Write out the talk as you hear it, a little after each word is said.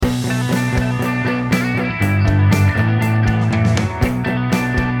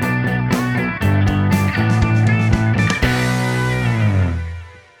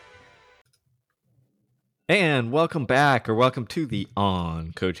And welcome back, or welcome to the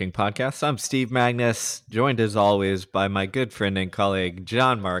On Coaching Podcast. I'm Steve Magnus, joined as always by my good friend and colleague,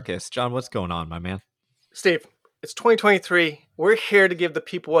 John Marcus. John, what's going on, my man? Steve, it's 2023. We're here to give the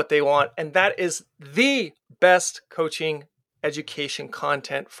people what they want, and that is the best coaching education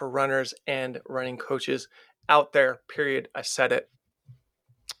content for runners and running coaches out there, period. I said it.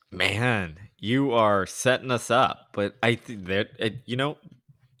 Man, you are setting us up, but I think that,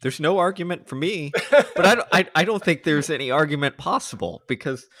 there's no argument for me, but I don't think there's any argument possible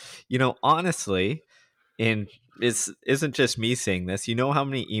because, honestly, and it isn't just me saying this. You know how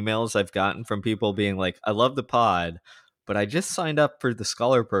many emails I've gotten from people being like, I love the pod, but I just signed up for the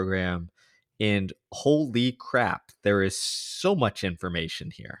Scholar program, and holy crap, there is so much information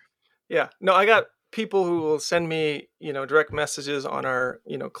here. Yeah. No, I got people who will send me, direct messages on our,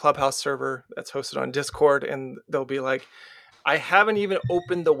 Clubhouse server that's hosted on Discord, and they'll be like, I haven't even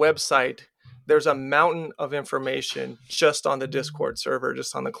opened the website. There's a mountain of information just on the Discord server,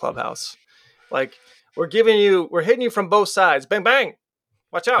 just on the Clubhouse. Like, we're hitting you from both sides. Bang, bang.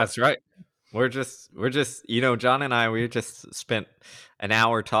 Watch out. That's right. We're just, John and I, we just spent an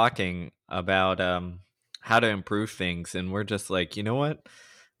hour talking about how to improve things. And we're just like, you know what?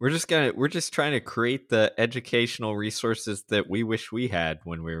 We're just trying to create the educational resources that we wish we had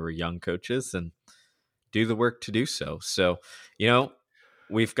when we were young coaches and do the work to do so. So,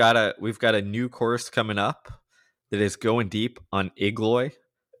 we've got a new course coming up that is going deep on Igloy,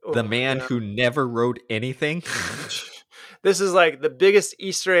 the man who never wrote anything. This is like the biggest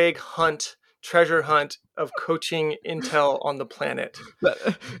Easter egg hunt, treasure hunt of coaching intel on the planet.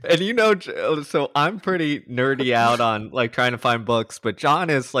 And so I'm pretty nerdy out on like trying to find books, but John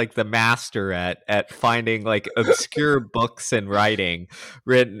is like the master at finding like obscure books and writing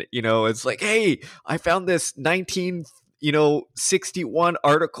written. It's like, hey, I found this 1961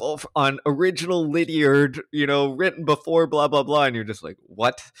 article on original Lydiard, written before blah blah blah, and you're just like,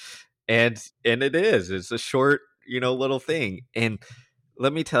 what? And it's a short, little thing. And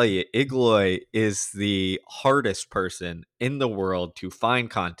let me tell you, Igloy is the hardest person in the world to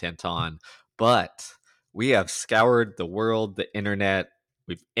find content on, but we have scoured the world, the internet.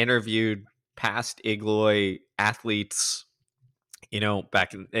 We've interviewed past Igloy athletes.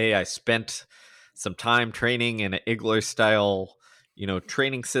 Back in the day, I spent some time training in an Igloy style,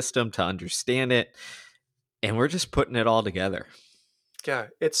 training system to understand it. And we're just putting it all together. Yeah,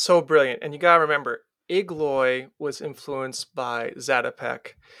 it's so brilliant. And you got to remember, Igloy was influenced by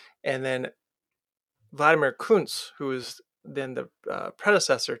Zatopek, and then Vladimir Kuntz, who was then the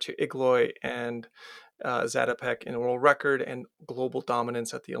predecessor to Igloy and Zatopek in world record and global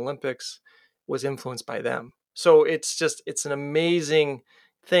dominance at the Olympics, was influenced by them. So it's an amazing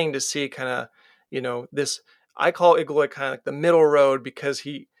thing to see kind of, this, I call Igloy kind of like the middle road, because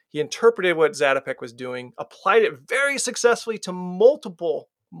he interpreted what Zatopek was doing, applied it very successfully to multiple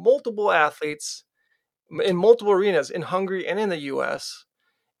athletes in multiple arenas in Hungary and in the US.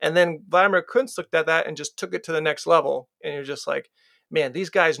 And then Vladimir Kuntz looked at that and just took it to the next level. And you're just like, man, these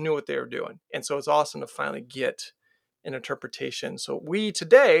guys knew what they were doing. And so it's awesome to finally get an interpretation. So we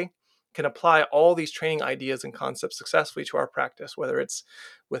today can apply all these training ideas and concepts successfully to our practice, whether it's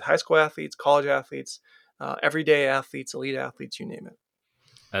with high school athletes, college athletes, everyday athletes, elite athletes, you name it.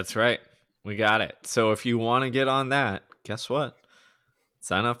 That's right. We got it. So if you want to get on that, guess what?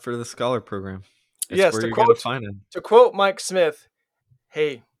 Sign up for the Scholar program. It's yes, where you're going to find it. To quote Mike Smith,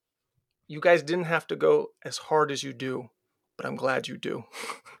 hey, you guys didn't have to go as hard as you do, but I'm glad you do.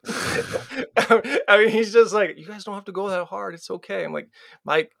 I mean, he's just like, you guys don't have to go that hard. It's okay. I'm like,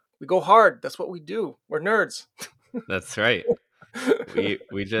 Mike, we go hard. That's what we do. We're nerds. That's right. We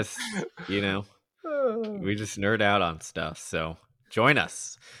just, we just nerd out on stuff. So join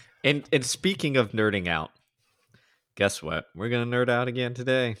us. And speaking of nerding out, guess what? We're going to nerd out again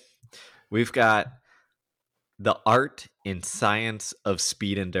today. We've got the art and science of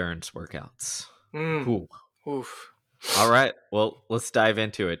speed endurance workouts. Oof. All right. Well, let's dive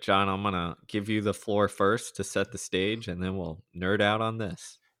into it. John, I'm going to give you the floor first to set the stage, and then we'll nerd out on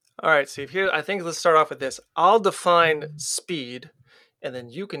this. All right, Steve. Here, I think let's start off with this. I'll define speed, and then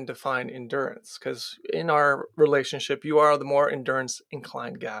you can define endurance, because in our relationship, you are the more endurance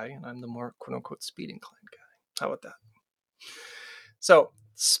inclined guy, and I'm the more quote unquote speed inclined guy. How about that? So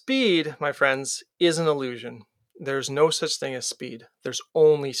speed, my friends, is an illusion. There's no such thing as speed. There's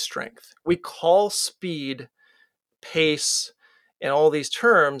only strength. We call speed pace and all these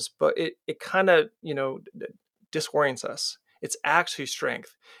terms, but it kind of, disorients us. It's actually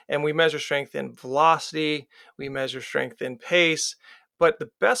strength. And we measure strength in velocity. We measure strength in pace. But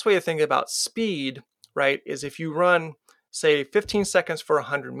the best way to think about speed, right, is if you run, say, 15 seconds for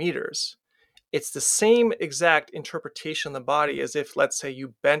 100 meters, it's the same exact interpretation of the body as if, let's say,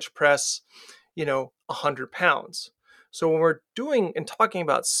 you bench press, 100 pounds. So when we're doing and talking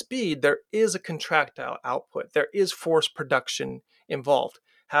about speed, there is a contractile output. There is force production involved.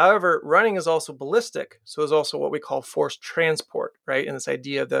 However, running is also ballistic. So there's also what we call force transport, right? And this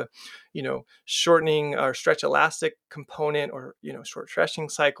idea of the, shortening or stretch elastic component, or, short stretching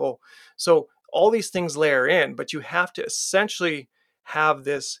cycle. So all these things layer in, but you have to essentially have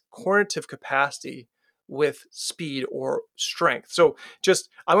this coordinative capacity with speed or strength. So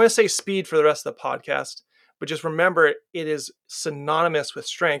I'm going to say speed for the rest of the podcast, but just remember it is synonymous with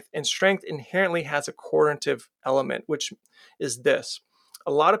strength, and strength inherently has a coordinative element, which is this.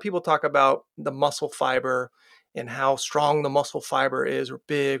 A lot of people talk about the muscle fiber and how strong the muscle fiber is, or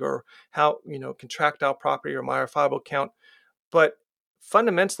big, or how, contractile property or myofibril count. But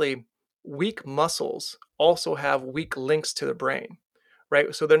fundamentally, weak muscles also have weak links to the brain,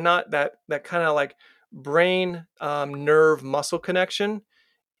 right? So they're not that kind of like brain nerve muscle connection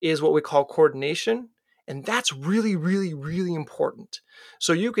is what we call coordination. And that's really, really, really important.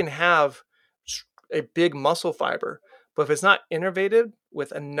 So you can have a big muscle fiber, but if it's not innervated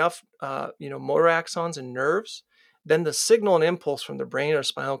with enough, motor axons and nerves, then the signal and impulse from the brain or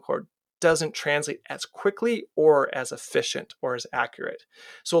spinal cord doesn't translate as quickly or as efficient or as accurate.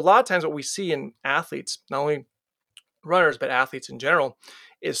 So a lot of times what we see in athletes, not only runners, but athletes in general,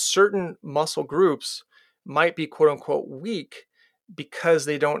 is certain muscle groups might be quote unquote weak because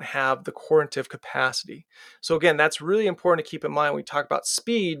they don't have the coordinative capacity. So again, that's really important to keep in mind when we talk about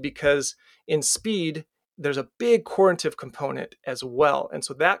speed, because in speed, there's a big coordinative component as well. And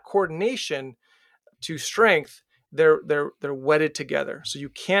so that coordination to strength, they're wedded together. So you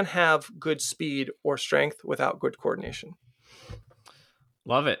can't have good speed or strength without good coordination.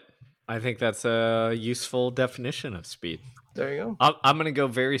 Love it. I think that's a useful definition of speed. There you go. I'm going to go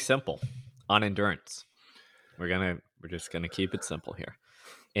very simple on endurance. We're just going to keep it simple here.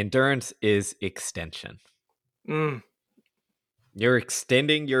 Endurance is extension. You're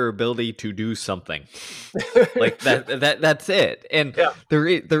extending your ability to do something. Like that's it. And yeah.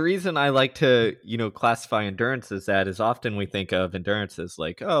 the reason I like to, classify endurance as that is often we think of endurance as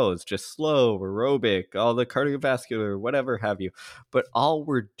like, oh, it's just slow, aerobic, all the cardiovascular, whatever have you. But all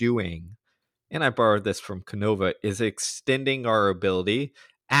we're doing, and I borrowed this from Canova, is extending our ability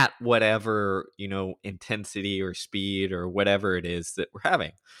at whatever, intensity or speed or whatever it is that we're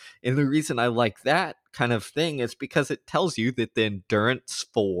having. And the reason I like that kind of thing is because it tells you that the endurance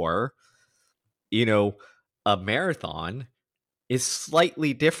for, a marathon is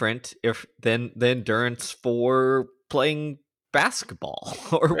slightly different than the endurance for playing basketball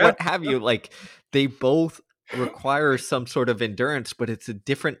or what have you. Like, they both require some sort of endurance, but it's a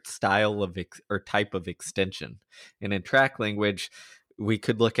different style of or type of extension. And in track language, we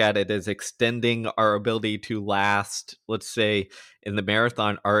could look at it as extending our ability to last. Let's say in the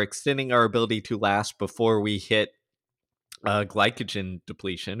marathon, extending our ability to last before we hit glycogen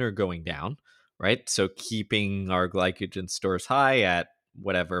depletion or going down, right? So keeping our glycogen stores high at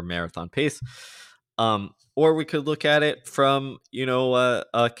whatever marathon pace. Or we could look at it from,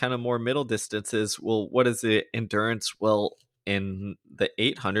 a kind of more middle distances. Well, what is the endurance? Well, in the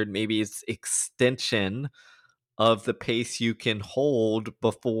 800, maybe it's extension of the pace you can hold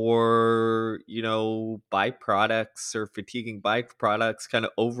before, byproducts or fatiguing byproducts kind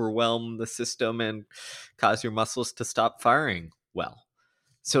of overwhelm the system and cause your muscles to stop firing well.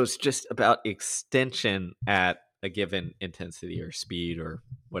 So it's just about extension at a given intensity or speed or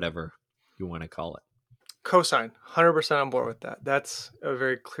whatever you want to call it. Cosine, 100% on board with that. That's a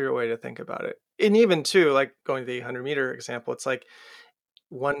very clear way to think about it. And even too, like going to the 800-meter example, it's like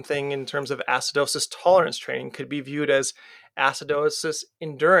one thing in terms of acidosis tolerance training could be viewed as acidosis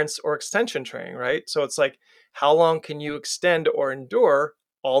endurance or extension training, right? So it's like, how long can you extend or endure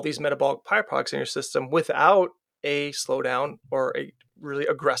all these metabolic byproducts in your system without a slowdown or a really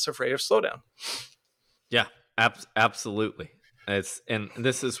aggressive rate of slowdown? Yeah, absolutely. And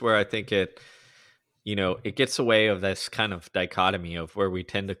this is where I think it gets away of this kind of dichotomy of where we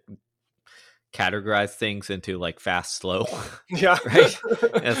tend to categorize things into like fast, slow. Yeah. Right.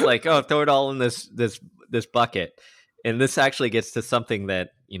 And it's like, oh, throw it all in this bucket. And this actually gets to something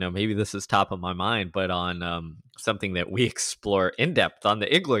that, maybe this is top of my mind, but on something that we explore in depth on the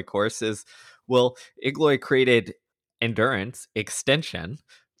Igloi course is, well, Igloi created endurance extension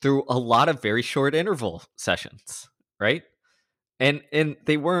through a lot of very short interval sessions, right? And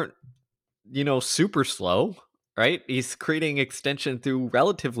they weren't, super slow, right? He's creating extension through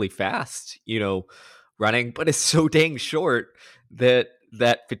relatively fast, running, but it's so dang short that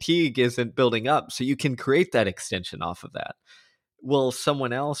fatigue isn't building up. So you can create that extension off of that. Well,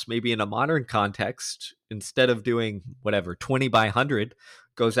 someone else, maybe in a modern context, instead of doing whatever 20 by 100,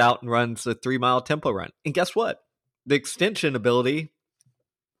 goes out and runs a 3 mile tempo run. And guess what? The extension ability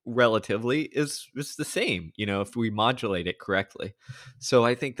relatively is the same, if we modulate it correctly. So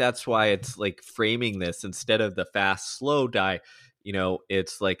I think that's why it's like framing this instead of the fast slow die,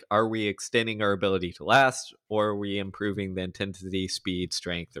 it's like, are we extending our ability to last, or are we improving the intensity, speed,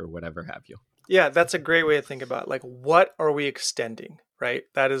 strength, or whatever have you? Yeah, that's a great way to think about it. Like, what are we extending, right?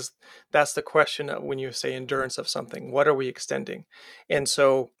 That's the question when you say endurance of something. What are we extending? And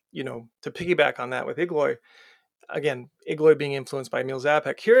so, to piggyback on that with Igloy, again, Igloy being influenced by Emil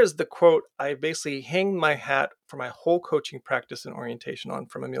Zapek, here is the quote I basically hang my hat for my whole coaching practice and orientation on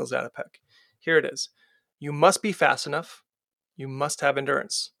from Emil Zapek. Here it is. You must be fast enough. You must have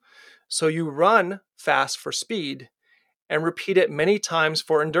endurance. So you run fast for speed and repeat it many times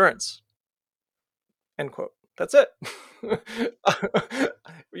for endurance. End quote. That's it.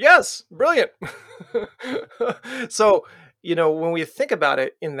 Yes, brilliant. So, when we think about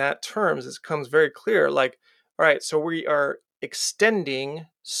it in that terms, it becomes very clear, like, all right, so we are extending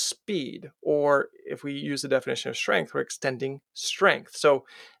speed, or if we use the definition of strength, we're extending strength. So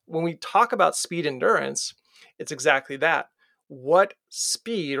when we talk about speed endurance, it's exactly that. What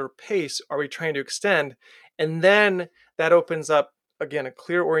speed or pace are we trying to extend? And then that opens up, again, a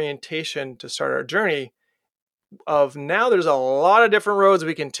clear orientation to start our journey of now there's a lot of different roads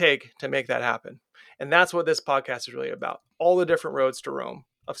we can take to make that happen. And that's what this podcast is really about. All the different roads to Rome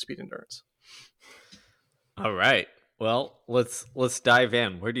of speed endurance. All right. Well, let's dive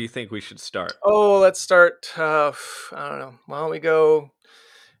in. Where do you think we should start? Oh, let's start. I don't know. Why don't we go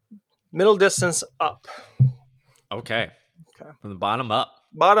middle distance up? Okay. From the bottom up.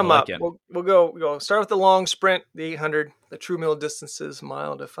 Bottom like up. We'll go start with the long sprint, the 800, the true middle distances,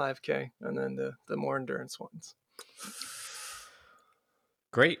 mile to 5K, and then the more endurance ones.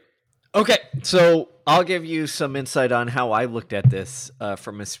 Great. Okay, so I'll give you some insight on how I looked at this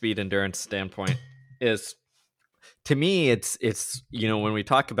from a speed endurance standpoint. Is to me, it's when we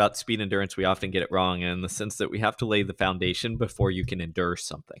talk about speed endurance, we often get it wrong in the sense that we have to lay the foundation before you can endure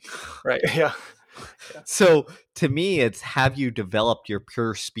something. Right. Yeah. So to me, it's, have you developed your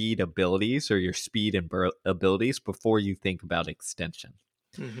pure speed abilities or your speed and abilities before you think about extension?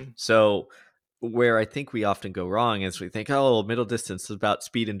 Mm-hmm. So where I think we often go wrong is we think, oh, middle distance is about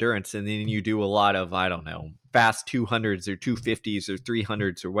speed endurance. And then you do a lot of, I don't know, fast 200s or 250s or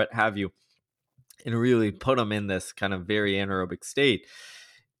 300s or what have you, and really put them in this kind of very anaerobic state.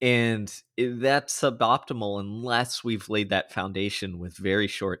 And that's suboptimal unless we've laid that foundation with very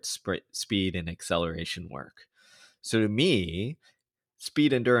short speed and acceleration work. So to me,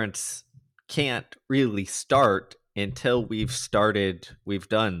 speed endurance can't really start until we've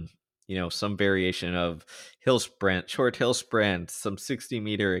done, some variation of hill sprint, short hill sprint, some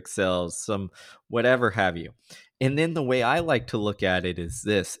 60-meter accels, some whatever have you. And then the way I like to look at it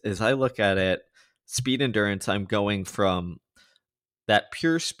is I look at it, speed endurance, I'm going from that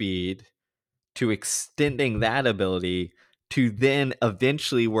pure speed to extending that ability to then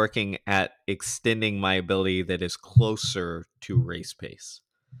eventually working at extending my ability that is closer to race pace.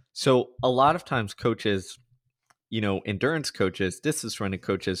 So a lot of times coaches, endurance coaches, distance running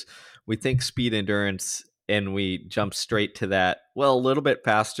coaches, we think speed endurance and we jump straight to that, well, a little bit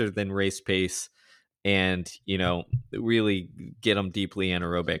faster than race pace and, really get them deeply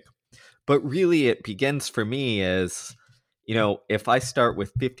anaerobic. But really it begins for me as, if I start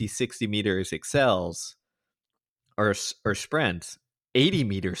with 50, 60 meters accels or sprints,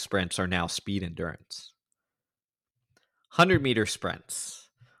 80-meter sprints are now speed endurance. 100-meter sprints,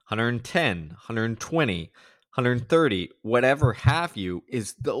 110, 120, 130, whatever have you,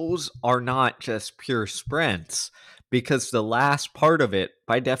 is those are not just pure sprints, because the last part of it,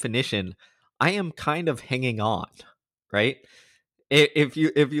 by definition, I am kind of hanging on, right? If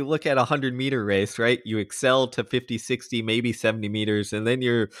you look at a 100-meter race, right, you excel to 50, 60, maybe 70 meters, and then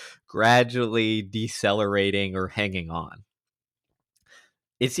you're gradually decelerating or hanging on.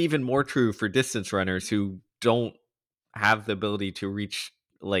 It's even more true for distance runners who don't have the ability to reach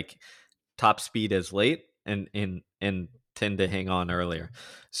like top speed as late and tend to hang on earlier.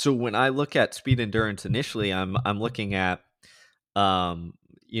 So when I look at speed endurance initially, I'm looking at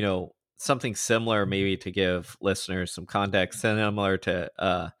something similar, maybe to give listeners some context, similar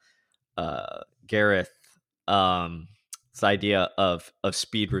to Gareth this idea of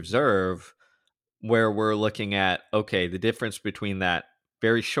speed reserve, where we're looking at, okay, the difference between that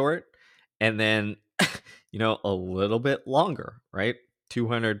very short and then a little bit longer, right?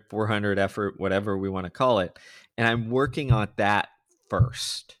 200, 400 effort, whatever we want to call it. And I'm working on that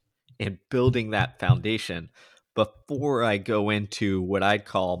first and building that foundation before I go into what I'd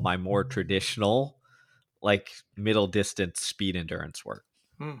call my more traditional, like middle distance speed endurance work.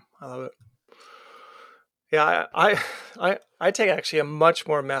 I love it. Yeah, I take actually a much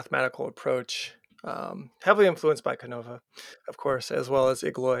more mathematical approach, heavily influenced by Canova, of course, as well as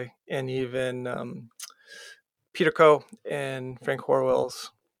Igloy and even Peter Coe and Frank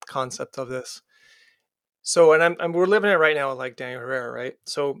Horwell's concept of this. So, and we're living it right now with like Daniel Herrera, right?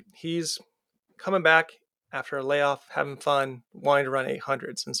 So he's coming back after a layoff, having fun, wanting to run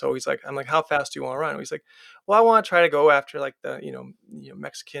 800s. And so he's like, I'm like, how fast do you want to run? And he's like, well, I want to try to go after like the,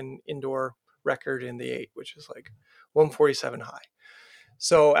 Mexican indoor record in the 8, which is like 147 high.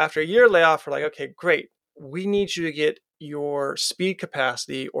 So after a year layoff, we're like, okay, great. We need you to get your speed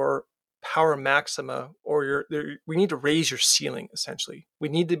capacity or power maxima, or we need to raise your ceiling. Essentially, we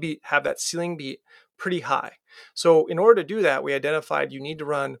need to have that ceiling be pretty high. So in order to do that, we identified you need to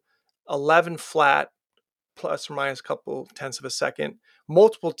run 11 flat plus or minus a couple tenths of a second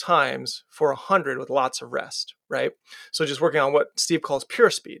multiple times for 100 with lots of rest, right? So just working on what Steve calls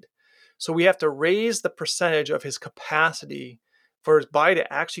pure speed. So we have to raise the percentage of his capacity for his body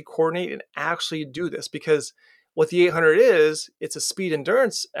to actually coordinate and actually do this, because what the 800 is, it's a speed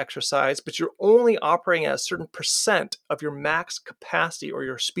endurance exercise, but you're only operating at a certain percent of your max capacity or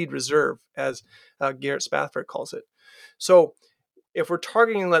your speed reserve, as Garrett Spafford calls it. So if we're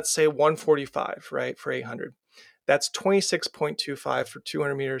targeting, let's say 145, right, for 800, that's 26.25 for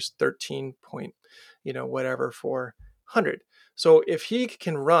 200 meters, 13 point, whatever for 100. So if he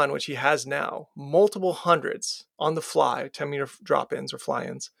can run, which he has now, multiple hundreds on the fly, 10-meter drop-ins or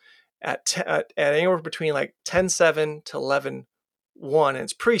fly-ins at anywhere between like 10.7 to 11.1, and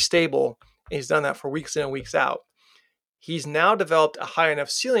it's pretty stable, and he's done that for weeks in and weeks out. He's now developed a high enough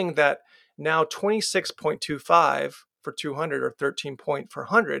ceiling that now 26.25 for 200 or 13 point for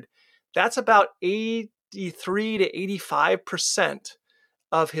 100, that's about 83 to 85%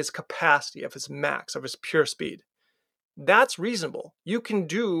 of his capacity, of his max, of his pure speed. That's reasonable. You can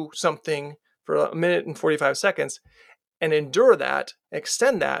do something for a minute and 45 seconds and endure that,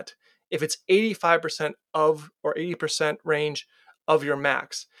 extend that, if it's 85% of or 80% range of your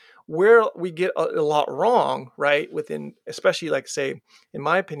max. Where we get a lot wrong, right, within, especially like, say, in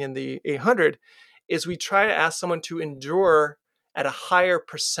my opinion, the 800, is we try to ask someone to endure at a higher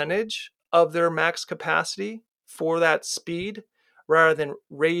percentage of their max capacity for that speed rather than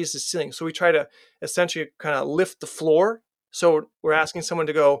raise the ceiling. So we try to essentially kind of lift the floor. So we're asking someone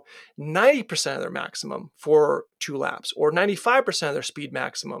to go 90% of their maximum for 2 laps or 95% of their speed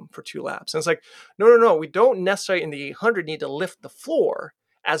maximum for 2 laps. And it's like, no. We don't necessarily in the 800 need to lift the floor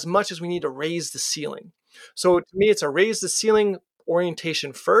as much as we need to raise the ceiling. So to me, it's a raise the ceiling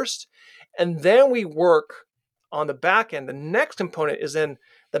orientation first, and then we work on the back end. The next component is then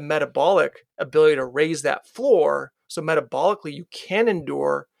the metabolic ability to raise that floor. So metabolically, you can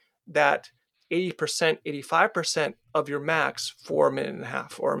endure that 80%, 85% of your max for a minute and a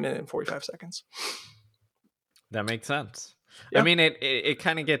half or a minute and 45 seconds. That makes sense. Yeah. I mean, it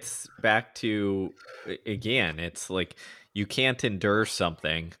kind of gets back to, again, it's like you can't endure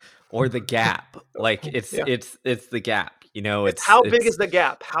something or the gap. Like it's the gap, it's how big is the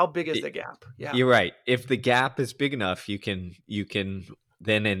gap? How big is the gap? Yeah. You're right. If the gap is big enough, you can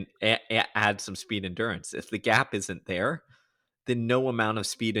then add some speed endurance. If the gap isn't there, then no amount of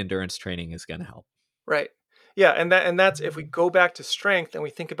speed endurance training is going to help. Right. Yeah, and that's if we go back to strength and we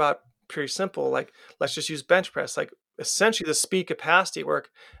think about pretty simple, like let's just use bench press, like essentially the speed capacity work.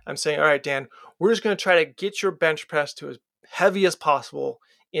 I'm saying, all right, Dan, we're just going to try to get your bench press to as heavy as possible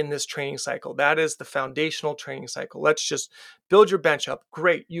in this training cycle. That is the foundational training cycle. Let's just build your bench up.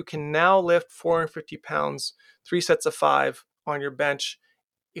 Great. You can now lift 450 pounds, 3 sets of 5 on your bench.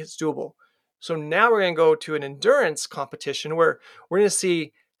 It's doable. So now we're going to go to an endurance competition where we're going to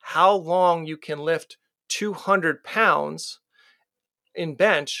see how long you can lift 200 pounds in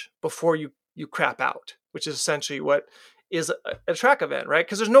bench before you crap out, which is essentially what is a track event, right?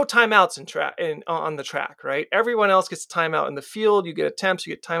 Because there's no timeouts on the track, right? Everyone else gets timeout in the field. You get attempts,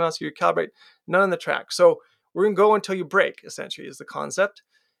 you get timeouts, you calibrate. None on the track. So we're going to go until you break, essentially, is the concept.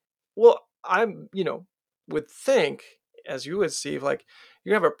 Well, would think, as you would see, like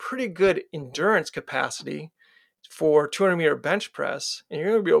you're going to have a pretty good endurance capacity for 200 meter bench press, and you're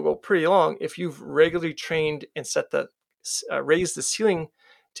going to be able to go pretty long if you've regularly trained and raised the ceiling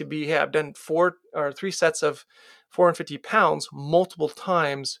to have done 4 or 3 sets of 450 pounds multiple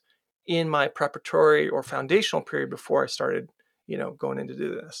times in my preparatory or foundational period before I started, going in to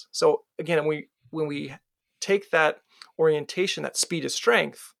do this. So again, when we take that orientation, that speed is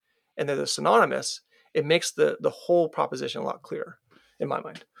strength, and they're synonymous, it makes the whole proposition a lot clearer in my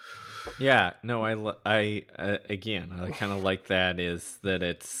mind. Yeah, no, again, I kind of like that is that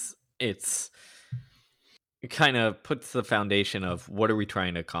it kind of puts the foundation of what are we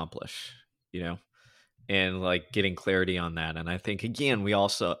trying to accomplish, you know, and like getting clarity on that. And I think again, we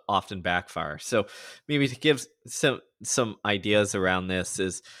also often backfire. So maybe to give some ideas around this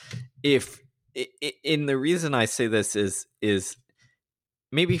is if in the reason I say this is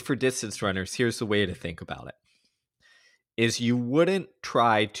maybe for distance runners, here's the way to think about it is you wouldn't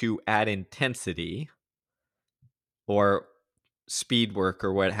try to add intensity or speed work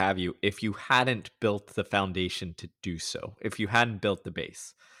or what have you if you hadn't built the foundation to do so, if you hadn't built the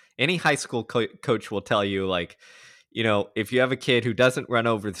base. Any high school coach will tell you, like, if you have a kid who doesn't run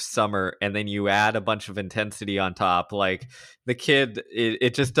over the summer and then you add a bunch of intensity on top, like the kid,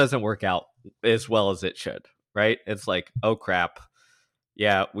 it just doesn't work out as well as it should, right? It's like, oh crap.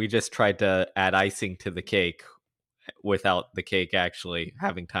 Yeah, we just tried to add icing to the cake without the cake actually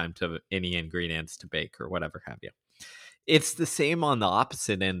having time to any ingredients to bake or whatever have you. It's the same on the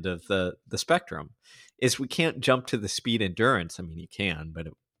opposite end of the spectrum. Is we can't jump to the speed endurance. I mean, you can, but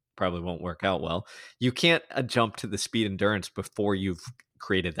it probably won't work out well. You can't jump to the speed endurance before you've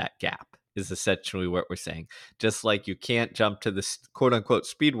created that gap. Is essentially what we're saying. Just like you can't jump to the quote unquote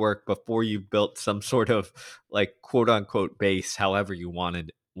speed work before you've built some sort of like quote unquote base, however you want to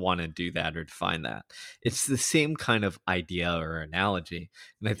do that or define that. It's the same kind of idea or analogy.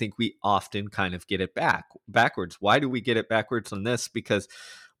 And I think we often kind of get it backwards. Why do we get it backwards on this? Because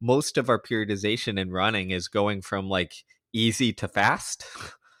most of our periodization in running is going from like easy to fast,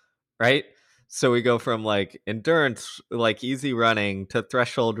 right? So we go from like endurance, like easy running to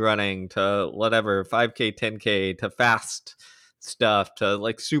threshold running to whatever, 5K, 10K to fast stuff to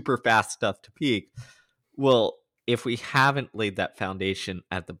like super fast stuff to peak. Well, if we haven't laid that foundation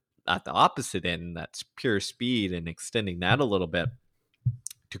at the opposite end, that's pure speed and extending that a little bit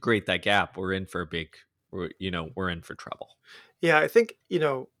to create that gap, we're in for a big, we're in for trouble. Yeah, I think,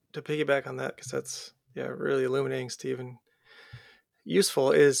 to piggyback on that, because that's, yeah, really illuminating, Steve, and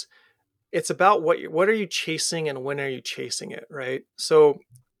useful, is it's about what are you chasing and when are you chasing it, right? So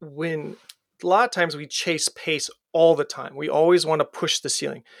when a lot of times we chase pace all the time. We always want to push the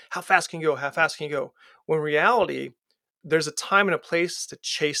ceiling. How fast can you go? How fast can you go? When in reality, there's a time and a place to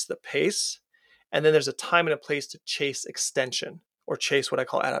chase the pace, and then there's a time and a place to chase extension or chase what I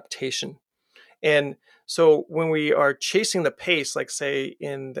call adaptation. And so when we are chasing the pace, like say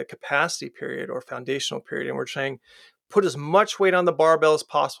in the capacity period or foundational period, and we're trying put as much weight on the barbell as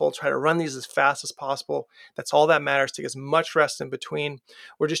possible, try to run these as fast as possible. That's all that matters. Take as much rest in between.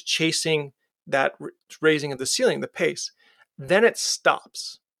 We're just chasing that raising of the ceiling, the pace. Then it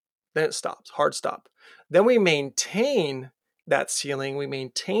stops. Hard stop. Then we maintain that ceiling, we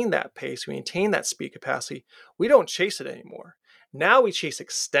maintain that pace, we maintain that speed capacity. We don't chase it anymore. Now we chase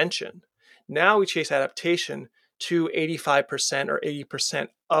extension. Now we chase adaptation to 85% or 80%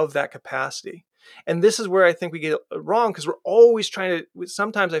 of that capacity. And this is where I think we get it wrong, because we're always trying to,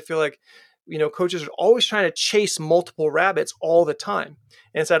 sometimes I feel like, coaches are always trying to chase multiple rabbits all the time.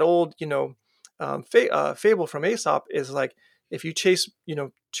 And it's that old, fable from Aesop is like, if you chase,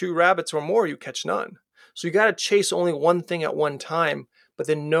 two rabbits or more, you catch none. So you got to chase only one thing at one time, but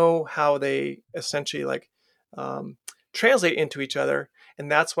then know how they essentially translate into each other. And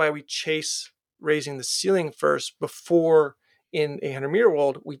that's why we chase raising the ceiling first before in a 100-meter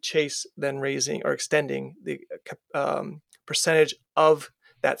world, we chase then raising or extending the percentage of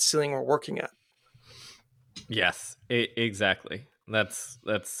that ceiling we're working at. Yes, exactly. That's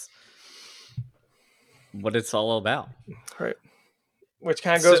what it's all about. Right. Which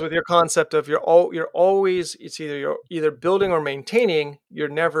kind of goes with your concept of you're always, you're either building or maintaining, you're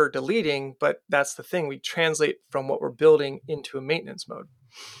never deleting, but that's the thing. We translate from what we're building into a maintenance mode.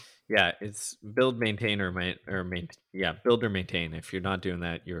 Yeah, it's build, maintain, build or maintain. If you're not doing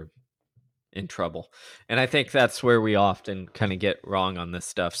that, you're in trouble. And I think that's where we often kind of get wrong on this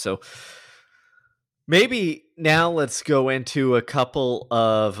stuff. So maybe now let's go into a couple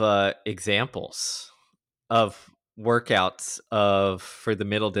of examples of workouts for the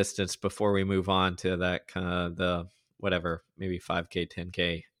middle distance before we move on to that kind of the whatever, maybe 5K,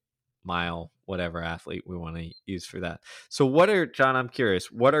 10K, mile, whatever athlete we want to use for that. So John, I'm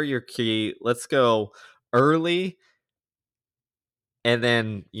curious, what are your key, let's go early and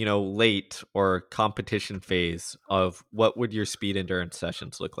then, late or competition phase of what would your speed endurance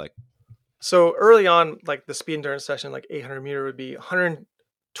sessions look like? So early on, like the speed endurance session, like 800-meter would be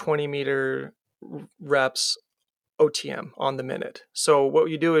 120-meter reps OTM on the minute. So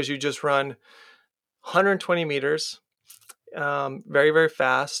what you do is you just run 120 meters, very, very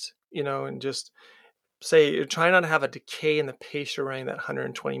fast, and just say you're trying not to have a decay in the pace you're running that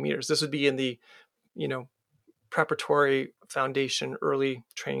 120 meters. This would be in the, you know, preparatory foundation early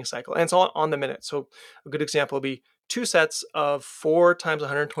training cycle, and it's all on the minute. So a good example would be 2 sets of 4 times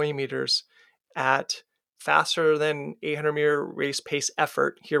 120 meters at faster than 800 meter race pace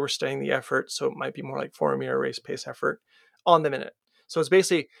effort. Here we're studying the effort, so it might be more like 400 meter race pace effort on the minute. So it's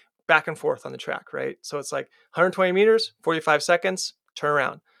basically back and forth on the track, right? So it's like 120 meters, 45 seconds, turn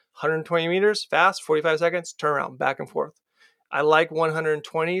around. 120 meters fast, 45 seconds, turn around, back and forth. I like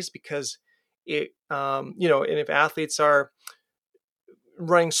 120s because it, you know, and if athletes are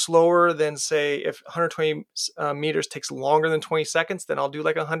running slower than, say, if 120 meters takes longer than 20 seconds, then I'll do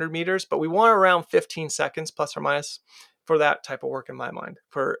like 100 meters. But we want around 15 seconds plus or minus for that type of work in my mind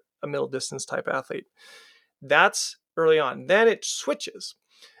for a middle distance type athlete. That's early on. Then it switches.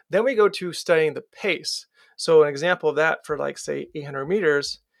 Then we go to studying the pace. So an example of that for like, say, 800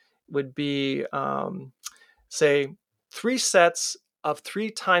 meters would be, say, 3 sets of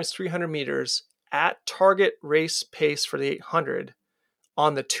 3 times 300 meters at target race pace for the 800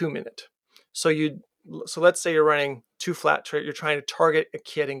 on the 2 minute. So let's say you're running 2 flat, you're trying to target a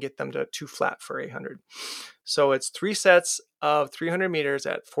kid and get them to 2 flat for 800. So it's 3 sets of 300 meters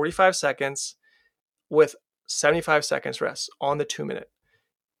at 45 seconds with 75 seconds rest on the 2 minute.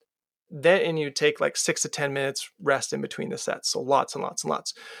 Then, and you take like 6 to 10 minutes rest in between the sets. So lots and lots and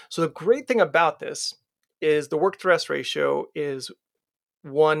lots. So the great thing about this is the work to rest ratio is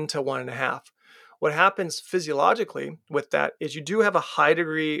 1 to 1.5. What happens physiologically with that is you do have a high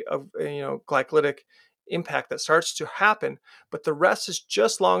degree of, you know, glycolytic impact that starts to happen, but the rest is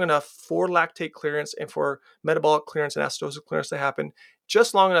just long enough for lactate clearance and for metabolic clearance and acidosis clearance to happen,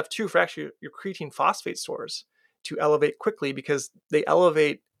 just long enough too for actually your creatine phosphate stores to elevate quickly, because they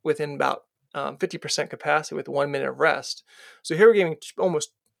elevate within about 50% capacity with 1 minute of rest. So here we're giving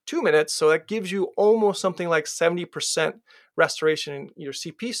almost 2 minutes, so that gives you almost something like 70% restoration in your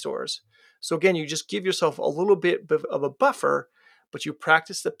CP stores. So again, you just give yourself a little bit of a buffer, but you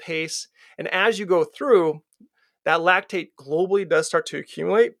practice the pace. And as you go through, that lactate globally does start to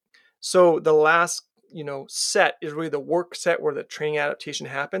accumulate. So the last, you know, set is really the work set where the training adaptation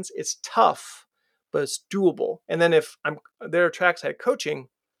happens. It's tough, but it's doable. And then if I'm there at trackside coaching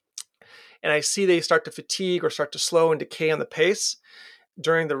and I see they start to fatigue or start to slow and decay on the pace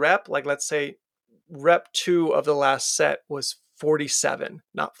during the rep, like let's say rep 2 of the last set was 47,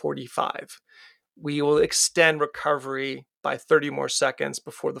 not 45. We will extend recovery by 30 more seconds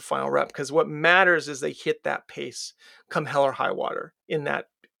before the final rep, because what matters is they hit that pace come hell or high water in that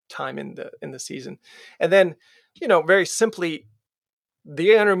time in the season. And then, you know, very simply,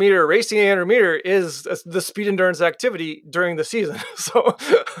 the 800 meter racing 800 meter is the speed endurance activity during the season. So,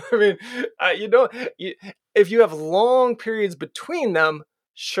 I mean, if you have long periods between them,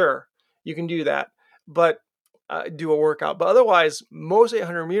 sure, you can do that, but do a workout. But otherwise, most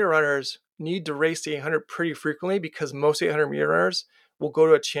 800 meter runners need to race the 800 pretty frequently, because most 800 meter runners will go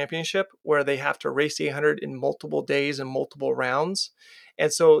to a championship where they have to race the 800 in multiple days and multiple rounds.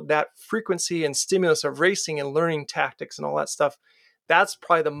 And so that frequency and stimulus of racing and learning tactics and all that stuff, that's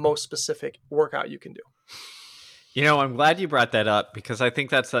probably the most specific workout you can do. You know, I'm glad you brought that up, because I think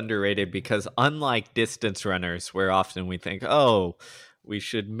that's underrated, because unlike distance runners, where often we think, oh, we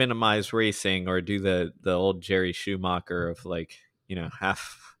should minimize racing or do the old Jerry Schumacher of like, you know,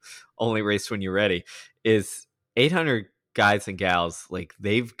 half only race when you're ready, is 800 guys and gals, like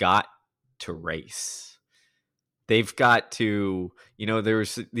they've got to race. They've got to, you know,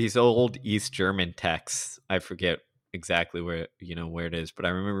 there's these old East German texts. I forget exactly where, you know, where it is, but I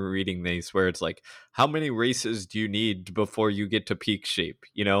remember reading these where it's like, how many races do you need before you get to peak shape,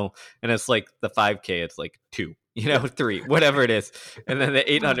 you know? And it's like the 5K, it's like 2, you know, 3, whatever it is. And then the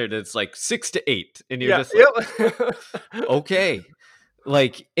 800, it's like 6 to 8. And you're just like, okay.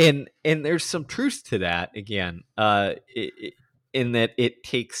 Like, and there's some truth to that, again, in that it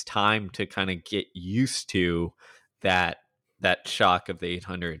takes time to kind of get used to that shock of the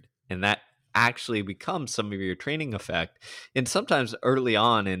 800, and that actually becomes some of your training effect. And sometimes early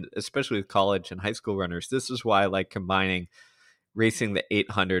on, and especially with college and high school runners, this is why I like combining racing the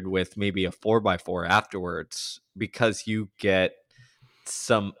 800 with maybe a 4x4 afterwards, because you get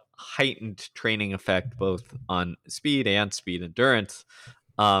some heightened training effect both on speed and speed endurance,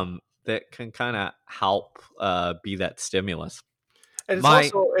 that can kind of help be that stimulus. And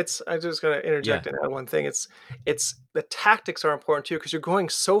it's I'm just going to interject and add one thing. It's the tactics are important too, because you're going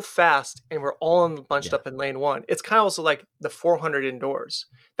so fast and we're all bunched up in lane 1. It's kind of also like the 400 indoors.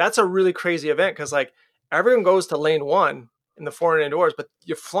 That's a really crazy event, because like everyone goes to lane 1 in the 400 indoors, but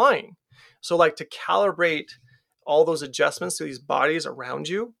you're flying. So like to calibrate all those adjustments to these bodies around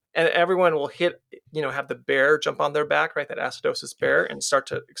you, and everyone will hit have the bear jump on their back, right? That acidosis bear, and start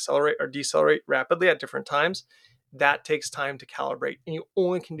to accelerate or decelerate rapidly at different times. That takes time to calibrate, and you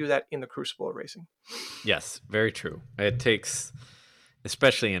only can do that in the crucible of racing. Yes, very true. It takes,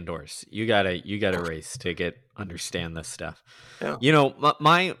 especially indoors, you gotta race to understand this stuff. Yeah.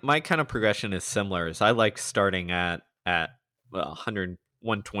 My kind of progression is similar. Is I like starting at 100,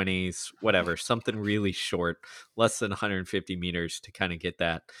 120s, whatever, something really short, less than 150 meters, to kind of get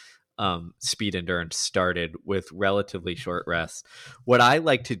that speed endurance started with relatively short rests. What I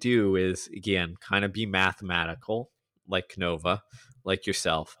like to do is, again, kind of be mathematical, like Nova, like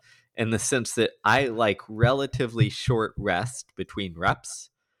yourself, in the sense that I like relatively short rest between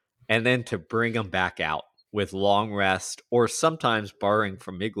reps, and then to bring them back out with long rest, or sometimes, borrowing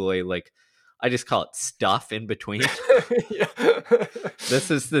from Igloi, like I just call it stuff in between. Yeah. This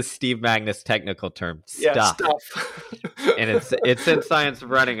is the Steve Magnus technical term, Yeah, stuff. And it's in science of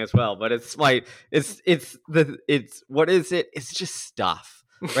running as well, but it's like it's what is it? It's just stuff,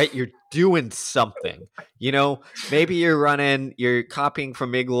 right? You're doing something. Maybe you're copying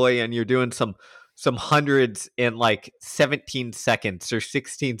from Igloi, and you're doing some hundreds in like 17 seconds or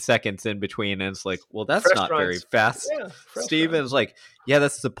 16 seconds in between, and it's like, well, that's fresh not very runs. fast. Yeah, fresh Steven's like, yeah,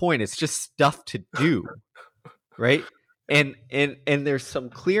 that's the point. It's just stuff to do, right? And there's some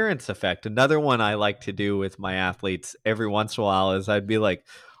clearance effect. Another one I like to do with my athletes every once in a while is I'd be like,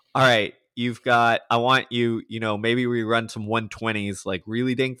 all right, I want you, maybe we run some 120s like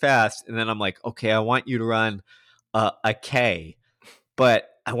really dang fast, and then I'm like, okay, I want you to run a K, but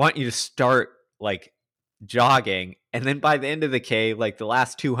I want you to start like jogging, and then by the end of the K, like the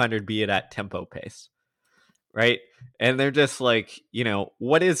last 200, be it at tempo pace, right? And they're just like,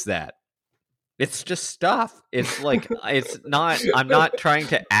 what is that? It's just stuff. It's like, I'm not trying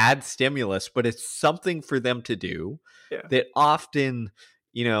to add stimulus, but it's something for them to do. Yeah. That often,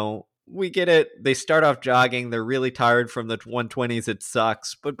 we get it. They start off jogging. They're really tired from the 120s. It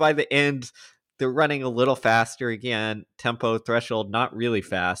sucks. But by the end, they're running a little faster again. Tempo threshold, not really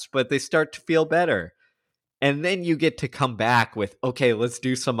fast, but they start to feel better. And then you get to come back with, okay, let's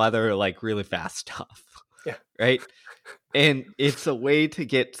do some other like really fast stuff. Yeah. Right. And it's a way to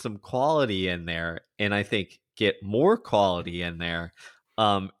get some quality in there, and I think get more quality in there,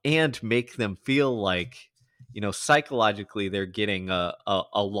 and make them feel like, psychologically they're getting a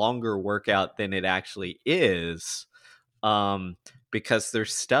longer workout than it actually is, because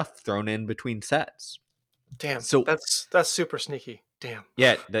there's stuff thrown in between sets. Damn. So that's super sneaky. Damn.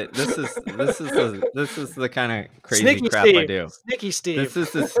 yeah, this is the kind of crazy Sneaky crap Steve. I do. Sneaky Steve. This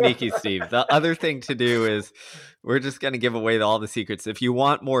is the sneaky Steve. The other thing to do is, we're just going to give away all the secrets. If you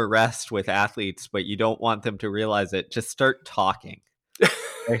want more rest with athletes, but you don't want them to realize it, just start talking.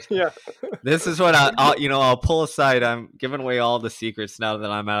 Right? Yeah. This is what I'll pull aside. I'm giving away all the secrets now that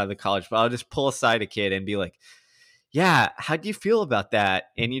I'm out of the college, but I'll just pull aside a kid and be like, yeah, how do you feel about that?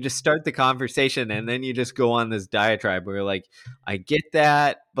 And you just start the conversation, and then you just go on this diatribe where you're like, I get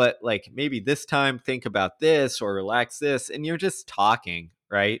that, but like maybe this time think about this or relax this. And you're just talking,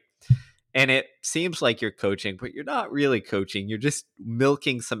 right? And it seems like you're coaching, but you're not really coaching. You're just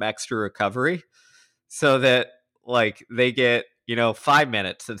milking some extra recovery so that like they get, 5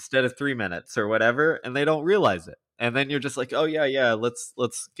 minutes instead of 3 minutes or whatever, and they don't realize it. And then you're just like, oh yeah, let's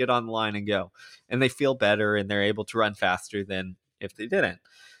get on the line and go. And they feel better, and they're able to run faster than if they didn't.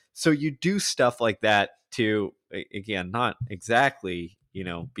 So you do stuff like that to, again, not exactly,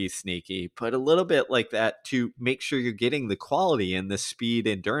 be sneaky, but a little bit like that to make sure you're getting the quality and the speed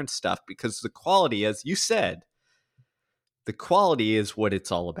endurance stuff, because the quality, as you said, the quality is what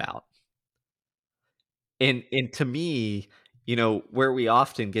it's all about. And to me, where we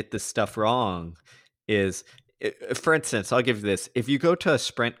often get this stuff wrong is, for instance, I'll give you this. If you go to a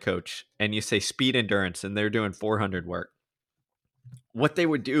sprint coach and you say speed endurance and they're doing 400 work, what they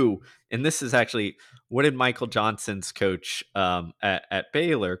would do, and this is actually, what did Michael Johnson's coach at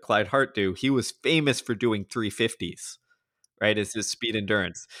Baylor, Clyde Hart, do? He was famous for doing 350s, right? As his speed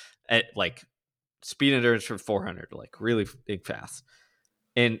endurance, at like speed endurance for 400, like really big fast.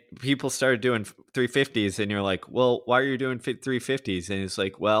 And people started doing 350s, and you're like, well, why are you doing 350s? And it's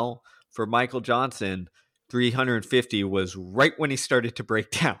like, well, for Michael Johnson, 350 was right when he started to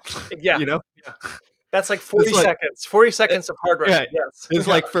break down. Yeah. Yeah. That's like 40 seconds. 40 seconds of hard running. Yeah, yes. It's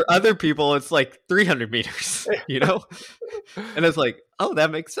like, for other people, it's like 300 meters, And it's like, oh,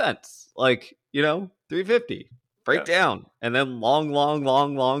 that makes sense. Like, 350, break down, and then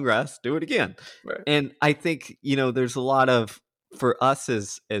long rest, do it again. Right. And I think, there's a lot of for us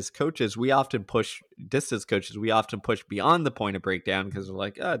as coaches, we often push distance coaches. We often push beyond the point of breakdown because we're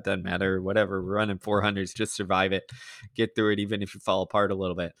like, oh, it doesn't matter, whatever. We're running 400s, just survive it, get through it, even if you fall apart a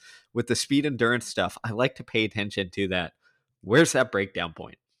little bit. With the speed endurance stuff, I like to pay attention to that. Where's that breakdown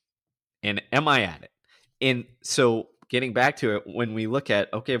point? And am I at it? And so getting back to it, when we look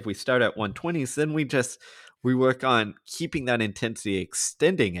at, okay, if we start at 120s, then we work on keeping that intensity,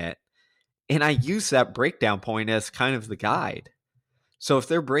 extending it. And I use that breakdown point as kind of the guide. So if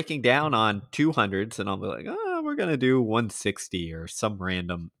they're breaking down on 200s, and I'll be like, oh, we're going to do 160 or some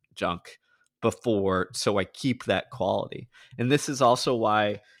random junk before, so I keep that quality. And this is also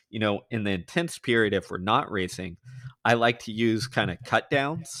why, in the intense period, if we're not racing, I like to use kind of cut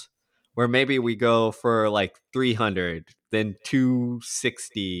downs where maybe we go for like 300, then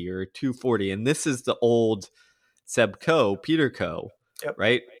 260 or 240. And this is the old Seb Coe, Peter Coe, Yep.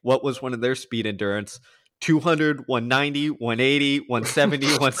 right? What was one of their speed endurance? 200, 190, 180, 170,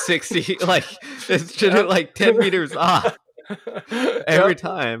 160. Like, it's just like 10 meters off every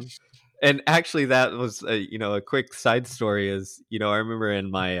time. And actually, that was a quick side story. Is I remember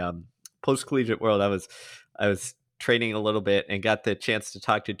in my post collegiate world, I was training a little bit and got the chance to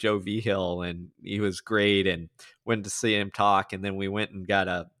talk to Joe Vigil, and he was great, and went to see him talk, and then we went and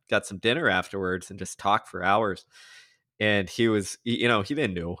got some dinner afterwards and just talked for hours. And he was, he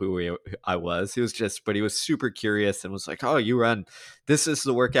didn't know who I was. But he was super curious and was like, oh, this is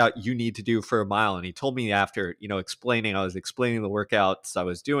the workout you need to do for a mile. And he told me after, I was explaining the workouts I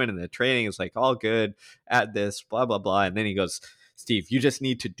was doing, and the training is like, all good, add this, blah, blah, blah. And then he goes, Steve, you just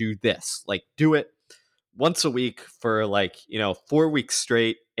need to do this. Like, do it once a week for 4 weeks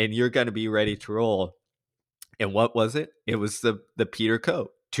straight, and you're going to be ready to roll. And what was it? It was the Peter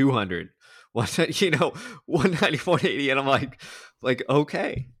Coe 200. 190, 180, and I'm like,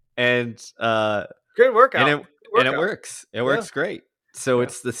 okay. And great workout. And it works. It works great. So Yeah.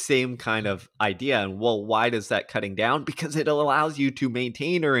 it's the same kind of idea. And well, why does that cutting down? Because it allows you to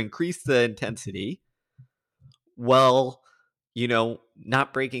maintain or increase the intensity while,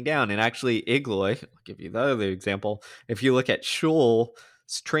 not breaking down. And actually, Igloy, I'll give you the other example. If you look at Schul's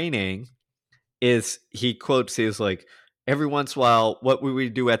training, he quotes, he's like, every once in a while, what would we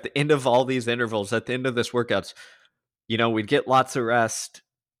do at the end of all these intervals, at the end of this workouts, we'd get lots of rest,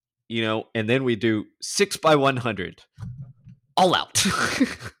 and then we do 6 by 100 all out.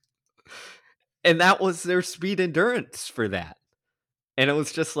 And that was their speed endurance for that. And it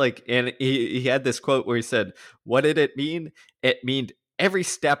was just like, and he had this quote where he said, what did it mean? It meant every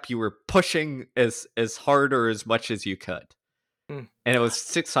step you were pushing as hard or as much as you could. And it was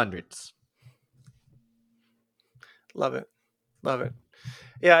 600s. Love it.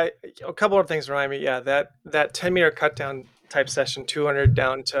 Yeah, a couple of things remind me. Yeah, that 10-meter cut down type session, 200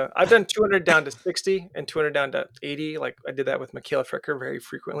 down to, I've done 200 down to 60 and 200 down to 80. Like I did that with Michaela Fricker very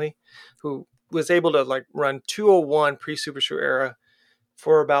frequently, who was able to like run 201 pre-Super Shoe era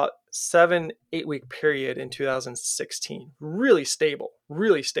for about 7-8 week period in 2016. Really stable,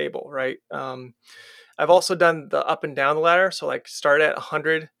 right? I've also done the up and down the ladder. So like start at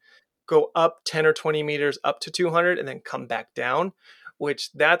 100, go up 10 or 20 meters up to 200, and then come back down,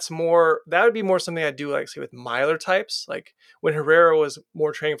 which that would be more something I do, like say with miler types. Like when Herrera was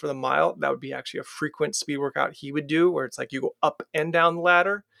more training for the mile, that would be actually a frequent speed workout he would do, where it's like you go up and down the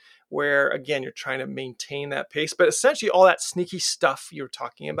ladder, where again, you're trying to maintain that pace. But essentially all that sneaky stuff you're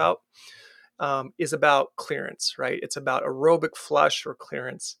talking about is about clearance, right? It's about aerobic flush or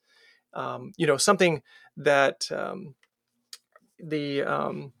clearance. Something that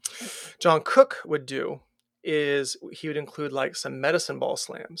John Cook would do is he would include like some medicine ball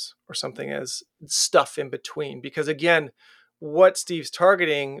slams or something as stuff in between. Because again, what Steve's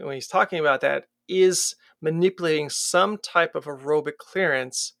targeting when he's talking about that is manipulating some type of aerobic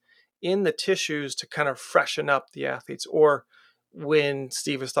clearance in the tissues to kind of freshen up the athletes. Or when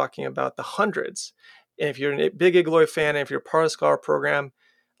Steve was talking about the hundreds, and if you're a big Igloy fan, and if you're part of the Scholar program,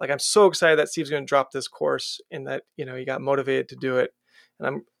 like I'm so excited that Steve's going to drop this course and that, he got motivated to do it. And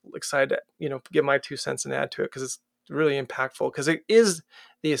I'm excited to, give my 2 cents and add to it, because it's really impactful, because it is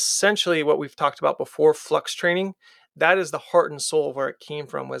essentially what we've talked about before, flux training. That is the heart and soul of where it came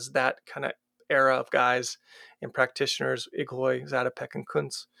from, was that kind of era of guys and practitioners, Igloy, Zatopek, and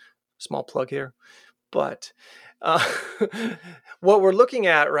Kuntz. Small plug here. But what we're looking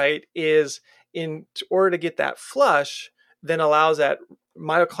at, right, is in order to get that flush, then allows that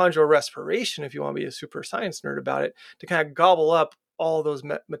mitochondrial respiration, if you want to be a super science nerd about it, to kind of gobble up all those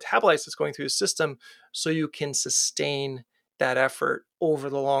metabolites that's going through the system, so you can sustain that effort over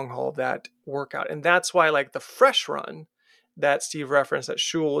the long haul of that workout. And that's why, like the fresh run, that Steve referenced that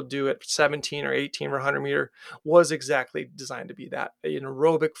Shul would do at 17 or 18 or 100 meter was exactly designed to be that, an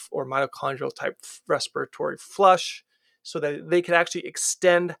aerobic or mitochondrial type respiratory flush, so that they could actually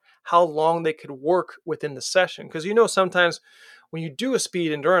extend how long they could work within the session. Because sometimes when you do a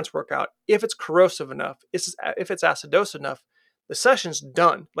speed endurance workout, if it's corrosive enough, if it's acidosis enough, the session's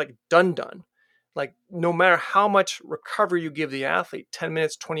done, like done. Like no matter how much recovery you give the athlete, 10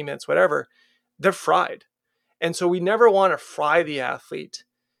 minutes, 20 minutes, whatever, they're fried. And so we never want to fry the athlete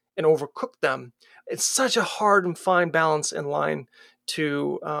and overcook them. It's such a hard and fine balance and line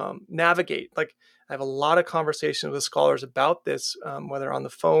to navigate. Like I have a lot of conversations with scholars about this, whether on the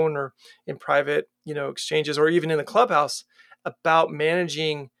phone or in private, exchanges, or even in the clubhouse, about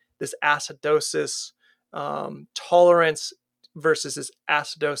managing this acidosis tolerance versus this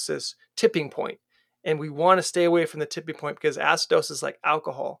acidosis tipping point. And we want to stay away from the tipping point because acidosis is like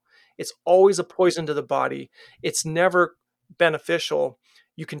alcohol. It's always a poison to the body. It's never beneficial.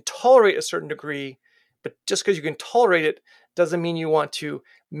 You can tolerate a certain degree, but just because you can tolerate it doesn't mean you want to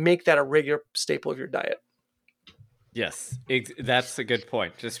make that a regular staple of your diet. Yes, that's a good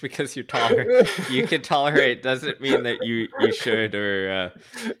point. Just because you can tolerate doesn't mean that you should or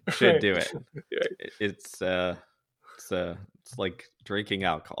should do it. It's like drinking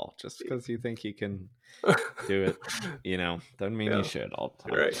alcohol. Just because you think you can do it, doesn't mean you should all the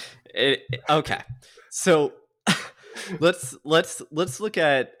time. Right. Okay, so let's look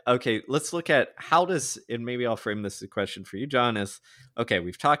at how does, and maybe I'll frame this as a question for you, John, is okay,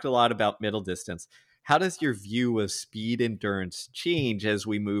 we've talked a lot about middle distance. How does your view of speed endurance change as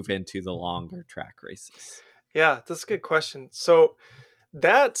we move into the longer track races? Yeah, that's a good question. So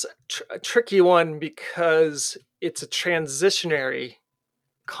that's a tricky one because it's a transitionary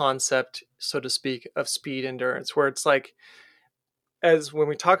concept, so to speak, of speed endurance, where it's like, as when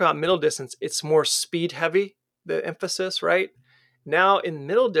we talk about middle distance, it's more speed heavy, the emphasis, right? Now in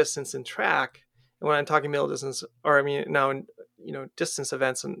middle distance in track, and when I'm talking middle distance, or I mean now in distance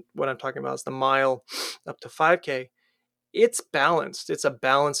events, and what I'm talking about is the mile up to 5K, it's balanced. It's a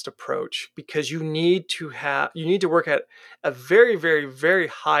balanced approach because you need to work at a very, very, very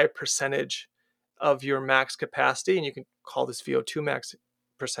high percentage of your max capacity, and you can call this VO2 max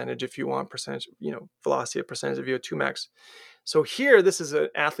percentage if you want, percentage, velocity of percentage of VO2 max. So here, this is an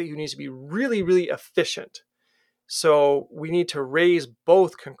athlete who needs to be really, really efficient. So we need to raise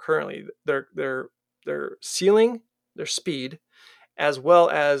both concurrently, their ceiling, their speed, as well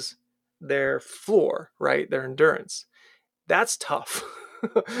as their floor, right? Their endurance. That's tough.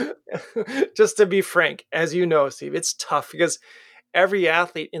 Just to be frank, as you know, Steve, it's tough because every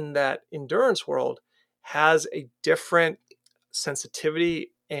athlete in that endurance world has a different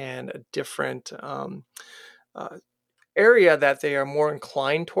sensitivity and a different area that they are more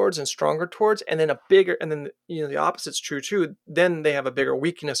inclined towards and stronger towards, and then the opposite's true too. Then they have a bigger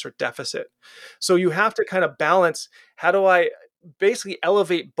weakness or deficit. So you have to kind of balance, how do I basically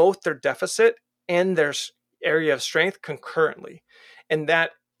elevate both their deficit and their area of strength concurrently? And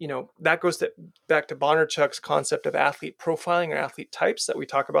that goes back to Bondarchuk's concept of athlete profiling or athlete types that we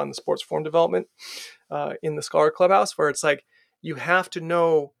talk about in the sports form development in the Scholar Clubhouse, where it's like you have to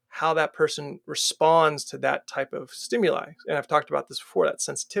know how that person responds to that type of stimuli. And I've talked about this before, that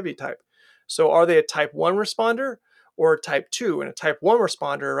sensitivity type. So are they a type 1 responder or a type 2? And a type 1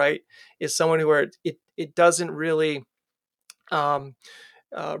 responder, right, is someone where it doesn't really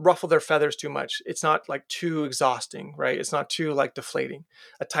ruffle their feathers too much. It's not like too exhausting, right? It's not too like deflating.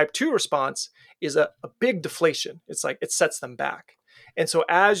 A type 2 response is a big deflation. It's like it sets them back. And so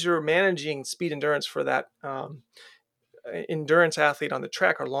as you're managing speed endurance for that endurance athlete on the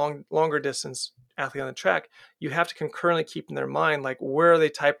track or longer distance athlete on the track, you have to concurrently keep in their mind, like, where are they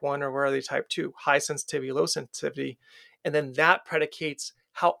type 1 or where are they type 2, high sensitivity, low sensitivity. And then that predicates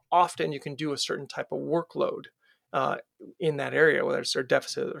how often you can do a certain type of workload in that area, whether it's their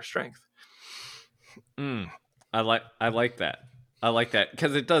deficit or their strength. I like that. I like that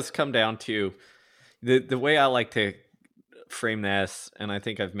because it does come down to the way I like to frame this, and I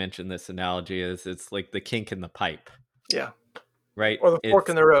think I've mentioned this analogy, is it's like the kink in the pipe. Yeah. Right. Or the fork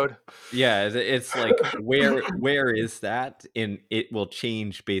in the road. Yeah. It's like, where is that? And it will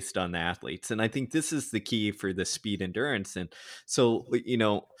change based on the athletes. And I think this is the key for the speed endurance. And so,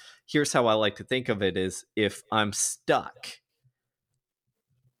 here's how I like to think of it is, if I'm stuck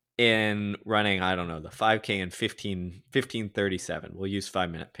in running, I don't know, the 5K in 15:37, we'll use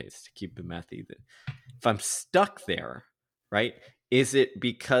 5-minute pace to keep the math even. If I'm stuck there, right, is it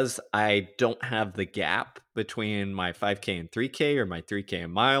because I don't have the gap between my 5K and 3K, or my 3K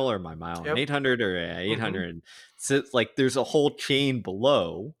and mile, or my mile and 800, or 800? So it's like there's a whole chain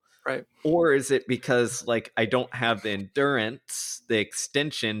below Right. Or is it because like I don't have the endurance, the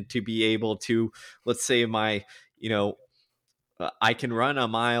extension to be able to, let's say my, you know, I can run a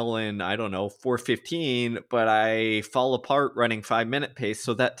mile in, I don't know, 4:15, but I fall apart running 5-minute pace.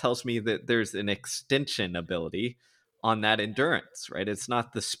 So that tells me that there's an extension ability on that endurance, right? It's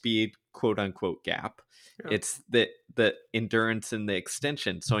not the speed, quote unquote, gap. Yeah. It's the endurance and the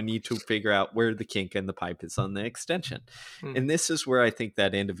extension. So I need to figure out where the kink in the pipe is on the extension. Mm. And this is where I think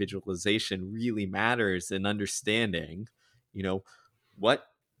that individualization really matters in understanding, you know, what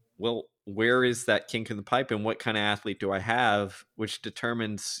well, where is that kink in the pipe and what kind of athlete do I have, which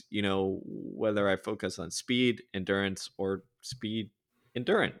determines, whether I focus on speed, endurance, or speed,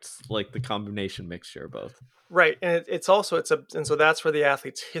 endurance, like the combination mixture of both. Right. And and so that's where the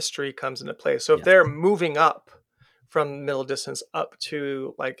athlete's history comes into play. So if Yes. they're moving up from middle distance up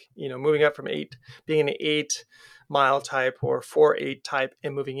to like, moving up from being an 8 mile type or 4-8 type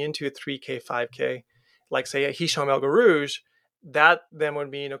and moving into a 3K, 5K, like say a Hicham El Garouge, that then would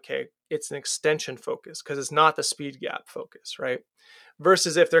mean, okay, it's an extension focus because it's not the speed gap focus, right?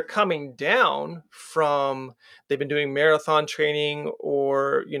 Versus if they're coming down from, they've been doing marathon training,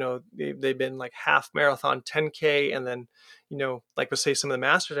 or they've been like half marathon 10K, and then like let's say some of the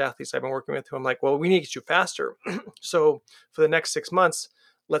masters athletes I've been working with, who I'm like, well, we need to get you faster. So for the next 6 months,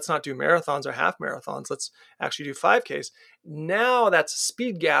 let's not do marathons or half marathons, let's actually do 5Ks. Now that's a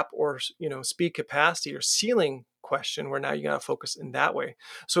speed gap, or speed capacity or ceiling question, where now you got to focus in that way.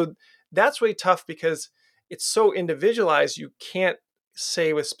 So that's really tough because it's so individualized. You can't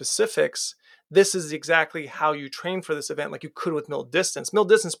say with specifics, this is exactly how you train for this event, like you could with middle distance. Middle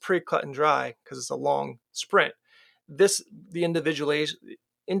distance pretty cut and dry because it's a long sprint. The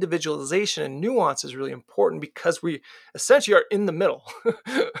individualization and nuance is really important because we essentially are in the middle.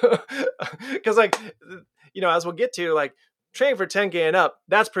 Because like, as we'll get to, like training for 10K and up,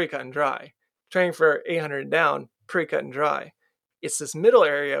 that's pretty cut and dry. Training for 800 and down, pretty cut and dry. It's this middle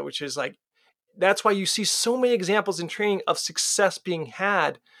area, which is like, that's why you see so many examples in training of success being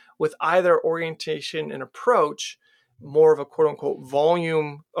had with either orientation and approach, more of a quote unquote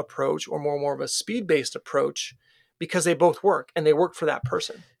volume approach, or more of a speed based approach, because they both work and they work for that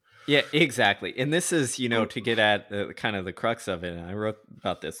person. Yeah, exactly. And this is, to get at kind of the crux of it. And I wrote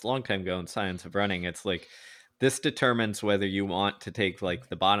about this a long time ago in Science of Running. It's like, this determines whether you want to take like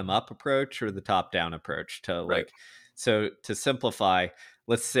the bottom up approach or the top down approach to Right. like, so to simplify,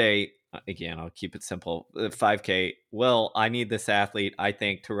 let's say, again, I'll keep it simple. 5K. Well, I need this athlete, I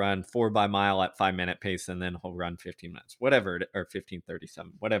think, to run 4 by mile at 5-minute pace, and then he'll run 15 minutes, whatever, or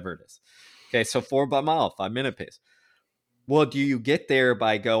 15:37, whatever it is. Okay. So 4 by mile, 5-minute pace. Well, do you get there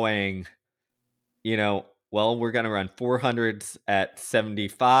by going, well, we're going to run 400s at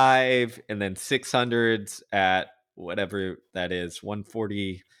 75 and then 600s at whatever that is,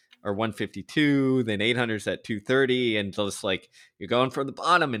 140 or 152, then 800s at 230, and just like you're going from the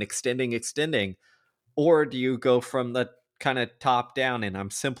bottom and extending? Or do you go from the kind of top down, and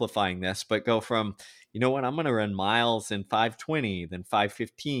I'm simplifying this, but go from, I'm going to run miles in 520, then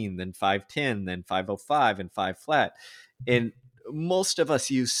 515, then 510, then 505, and 5 flat. And most of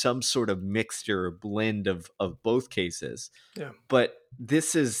us use some sort of mixture or blend of both cases. Yeah. But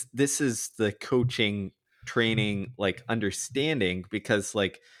this is the coaching training, like understanding, because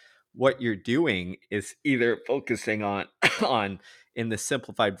like what you're doing is either focusing on on in the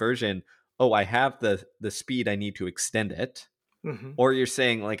simplified version, oh, I have the speed, I need to extend it. Mm-hmm. Or you're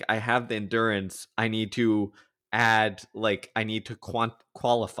saying like, I have the endurance, I need to add, like I need to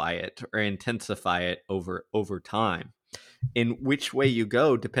qualify it or intensify it over time. In which way you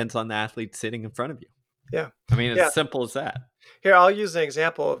go depends on the athlete sitting in front of you. Yeah. I mean, Yeah. it's simple as that. Here, I'll use an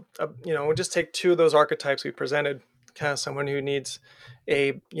example of, we'll just take two of those archetypes we presented. Kind of someone who needs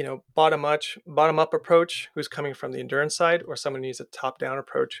a, bottom up approach, who's coming from the endurance side, or someone who needs a top down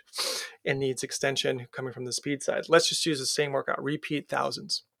approach and needs extension coming from the speed side. Let's just use the same workout, repeat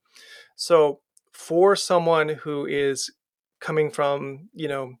thousands. So for someone who is coming from,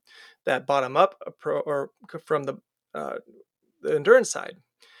 that bottom up approach, or from the endurance side,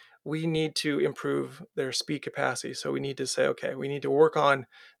 we need to improve their speed capacity. So we need to say, okay, we need to work on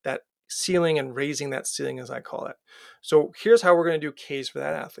that ceiling and raising that ceiling, as I call it. So here's how we're going to do Ks for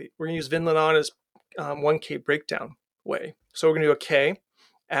that athlete. We're going to use Vinland Anna's 1K breakdown way. So we're going to do a K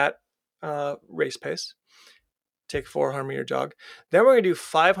at race pace, take 400 meter jog. Then we're going to do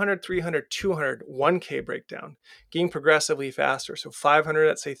 500, 300, 200, 1K breakdown, getting progressively faster. So 500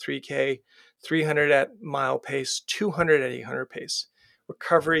 at say 3K, 300 at mile pace, 200 at 800 pace.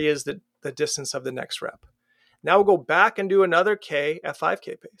 Recovery is the distance of the next rep. Now we'll go back and do another K at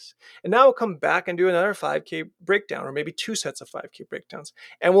 5K pace. And now we'll come back and do another 5K breakdown, or maybe 2 sets of 5K breakdowns.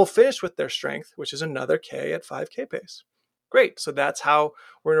 And we'll finish with their strength, which is another K at 5K pace. Great. So that's how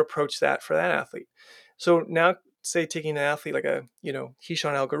we're going to approach that for that athlete. So now, say taking an athlete like a,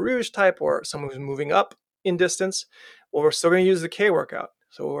 Hishon El Garouge type, or someone who's moving up in distance, well, we're still going to use the K workout.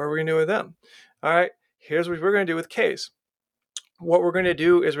 So what are we going to do with them? All right, here's what we're going to do with Ks. What we're going to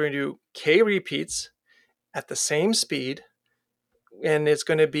do is we're going to do K repeats at the same speed, and it's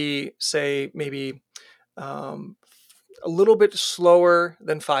going to be, say, maybe a little bit slower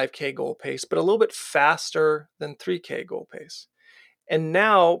than 5K goal pace, but a little bit faster than 3K goal pace. And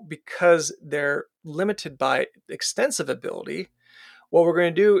now, because they're limited by extensive ability, what we're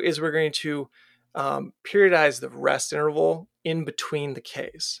going to do is we're going to periodize the rest interval in between the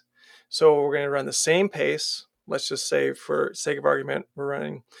Ks. So we're going to run the same pace. Let's just say, for sake of argument, we're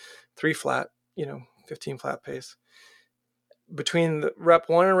running 3 flat, 15 flat pace. Between the rep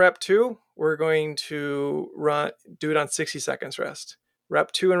 1 and rep 2, we're going to do it on 60 seconds rest.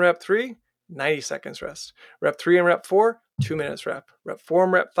 Rep 2 and rep 3, 90 seconds rest. Rep 3 and rep 4, 2 minutes rep. Rep 4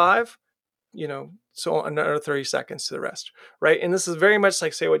 and rep 5, so another 30 seconds to the rest, right? And this is very much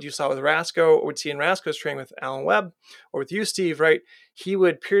like, say, what you saw with Rasko, or would see in Rasko's training with Alan Webb, or with you, Steve, right? He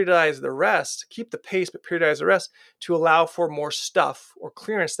would periodize the rest, keep the pace, but periodize the rest to allow for more stuff or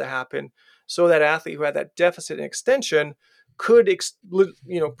clearance to happen, so that athlete who had that deficit in extension could,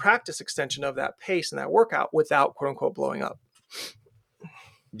 practice extension of that pace and that workout without, quote unquote, blowing up.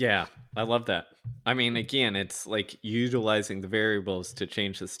 Yeah, I love that. I mean, again, it's like utilizing the variables to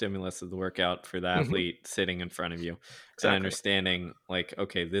change the stimulus of the workout for the athlete sitting in front of you. Exactly. And understanding, like,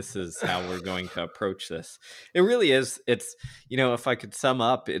 okay, this is how we're going to approach this. It really is. It's, if I could sum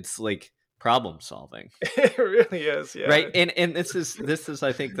up, it's like problem solving. It really is, yeah. Right. And this is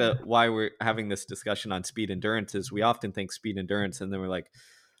I think why we're having this discussion on speed endurance is we often think speed endurance, and then we're like,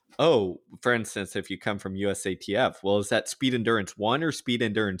 oh, for instance, if you come from USATF, well, is that speed endurance 1 or speed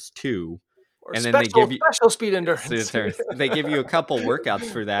endurance 2? Or and then they give you special speed endurance. They give you a couple workouts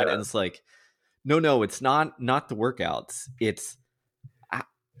for that, and it's like, no, it's not the workouts. It's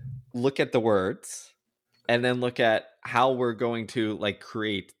look at the words, and then look at how we're going to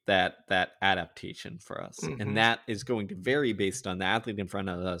create that adaptation for us, and that is going to vary based on the athlete in front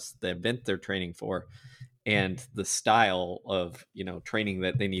of us, the event they're training for, and the style of training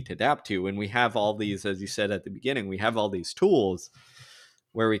that they need to adapt to. And we have all these, as you said at the beginning, we have all these tools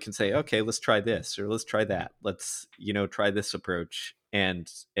where we can say, okay, let's try this, or let's try that, let's try this approach, and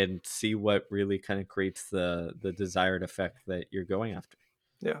see what really kind of creates the desired effect that you're going after.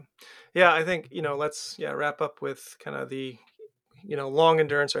 Yeah, I think let's wrap up with kind of the long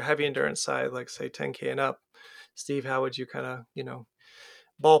endurance or heavy endurance side, like say 10K and up. Steve, how would you kind of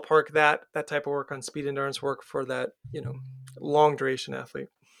ballpark that type of work on speed endurance work for that long duration athlete?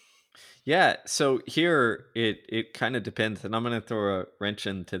 Yeah, so here it kind of depends, and I'm going to throw a wrench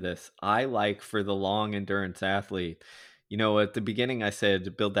into this. I like, for the long endurance athlete, at the beginning I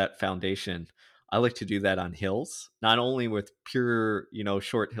said build that foundation. I like to do that on hills, not only with pure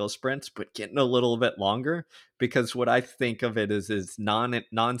short hill sprints, but getting a little bit longer, because what I think of it is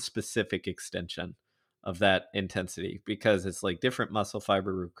non-specific extension of that intensity, because it's like different muscle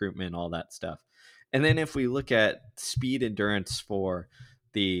fiber recruitment, all that stuff. And then if we look at speed endurance for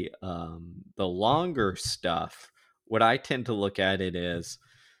the longer stuff, what I tend to look at it is,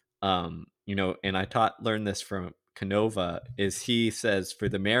 and I learned this from Canova, is he says for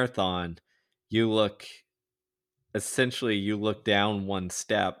the marathon, you look down one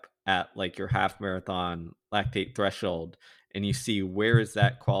step at like your half marathon lactate threshold, and you see where is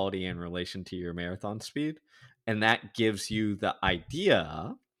that quality in relation to your marathon speed, and that gives you the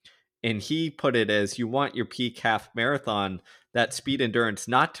idea. And he put it as, you want your peak half marathon, that speed endurance,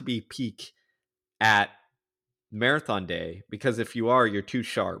 not to be peak at marathon day, because if you are, you're too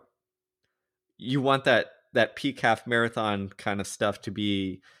sharp. You want that peak half marathon kind of stuff to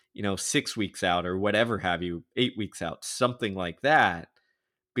be 6 weeks out, or whatever have you, 8 weeks out, something like that,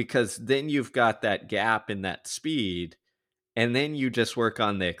 because then you've got that gap in that speed, and then you just work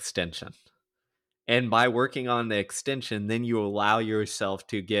on the extension. And by working on the extension, then you allow yourself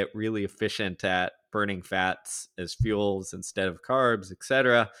to get really efficient at burning fats as fuels instead of carbs,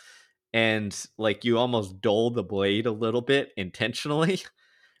 etc. And like you almost dull the blade a little bit intentionally,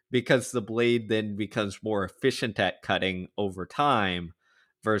 because the blade then becomes more efficient at cutting over time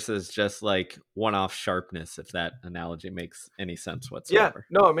versus just like one-off sharpness, if that analogy makes any sense whatsoever.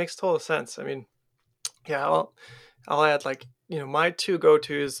 Yeah, no, it makes total sense. I mean, yeah, I'll add my two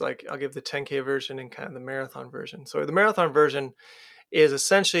go-tos, like I'll give the 10K version and kind of the marathon version. So the marathon version is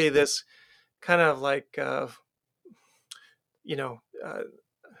essentially this kind of like you know,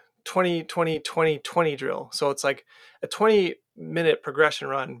 20 20 20 20 drill. So it's like a 20-minute progression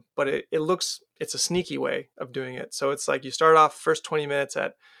run, but it's a sneaky way of doing it. So it's like you start off first 20 minutes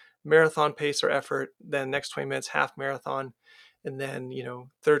at marathon pace or effort, then next 20 minutes half marathon, and then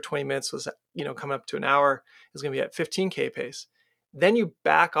third 20 minutes was coming up to an hour is going to be at 15K pace. Then you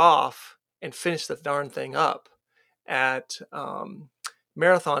back off and finish the darn thing up at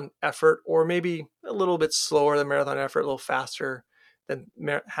marathon effort, or maybe a little bit slower than marathon effort, a little faster than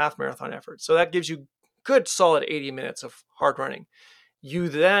half marathon effort. So that gives you good solid 80 minutes of hard running. You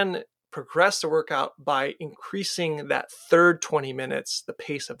then progress the workout by increasing that third 20 minutes, the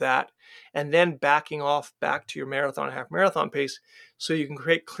pace of that, and then backing off back to your marathon, half marathon pace, so you can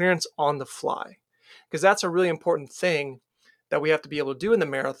create clearance on the fly. Because that's a really important thing that we have to be able to do in the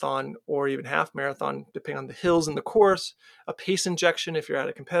marathon or even half marathon, depending on the hills and the course, a pace injection if you're at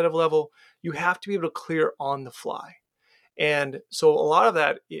a competitive level. You have to be able to clear on the fly. And so a lot of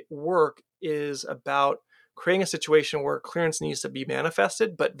that work is about creating a situation where clearance needs to be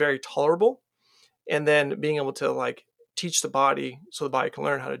manifested, but very tolerable. And then being able to like teach the body so the body can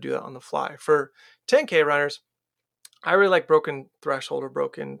learn how to do that on the fly. For 10K runners, I really like broken threshold or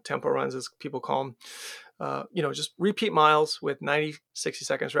broken tempo runs, as people call them. Just repeat miles with 90, 60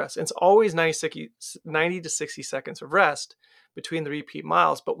 seconds rest. And it's always 90 to 60 seconds of rest between the repeat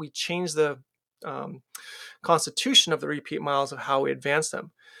miles, but we change the constitution of the repeat miles of how we advance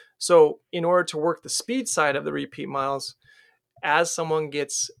them. So in order to work the speed side of the repeat miles, as someone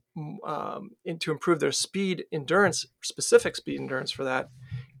gets to improve their speed endurance, specific speed endurance for that,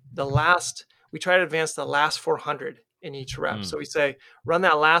 we try to advance the last 400 in each rep. So we say, run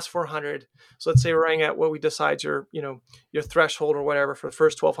that last 400. So let's say we're running at what we decide your threshold or whatever for the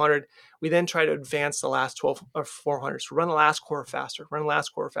first 1200. We then try to advance the last 12 or 400. So run the last quarter faster,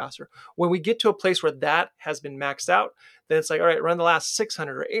 When we get to a place where that has been maxed out, then it's like, all right, run the last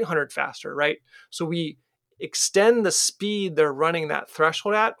 600 or 800 faster, right? So we extend the speed they're running that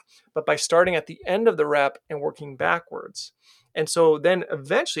threshold at, but by starting at the end of the rep and working backwards. And so then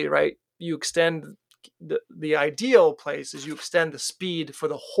eventually, right, you extend the ideal place is you extend the speed for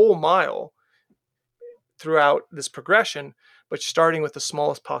the whole mile throughout this progression, but starting with the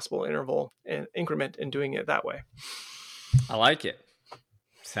smallest possible interval and increment and doing it that way. I like it.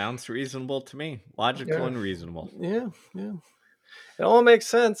 Sounds reasonable to me. Logical and reasonable. Yeah. It all makes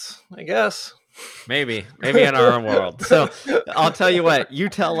sense, I guess. Maybe in our own world. So I'll tell you what, you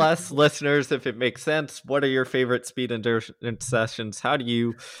tell us listeners if it makes sense. What are your favorite speed endurance sessions? How do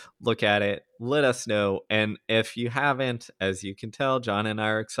you look at it? Let us know. And if you haven't, as you can tell, John and I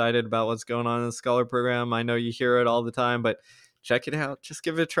are excited about what's going on in the Scholar program. I know you hear it all the time, but check it out. Just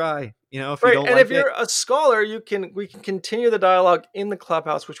give it a try. If you don't and like if you're a scholar, we can continue the dialogue in the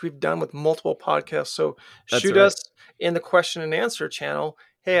Clubhouse, which we've done with multiple podcasts. So shoot us in the question and answer channel.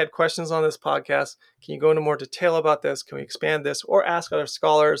 Hey, I had questions on this podcast. Can you go into more detail about this? Can we expand this? Or ask other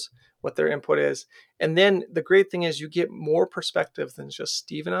scholars what their input is. And then the great thing is you get more perspective than just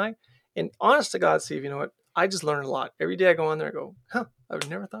Steve and I. And honest to God, Steve, you know what? I just learned a lot. Every day I go on there and go, I would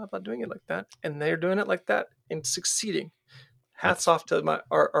never thought about doing it like that. And they're doing it like that and succeeding. Hats off to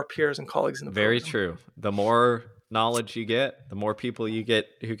our peers and colleagues in the program. Very true. The more knowledge you get, the more people you get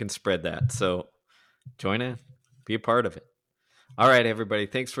who can spread that. So join in. Be a part of it. All right, everybody.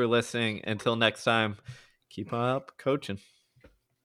 Thanks for listening. Until next time, keep up coaching.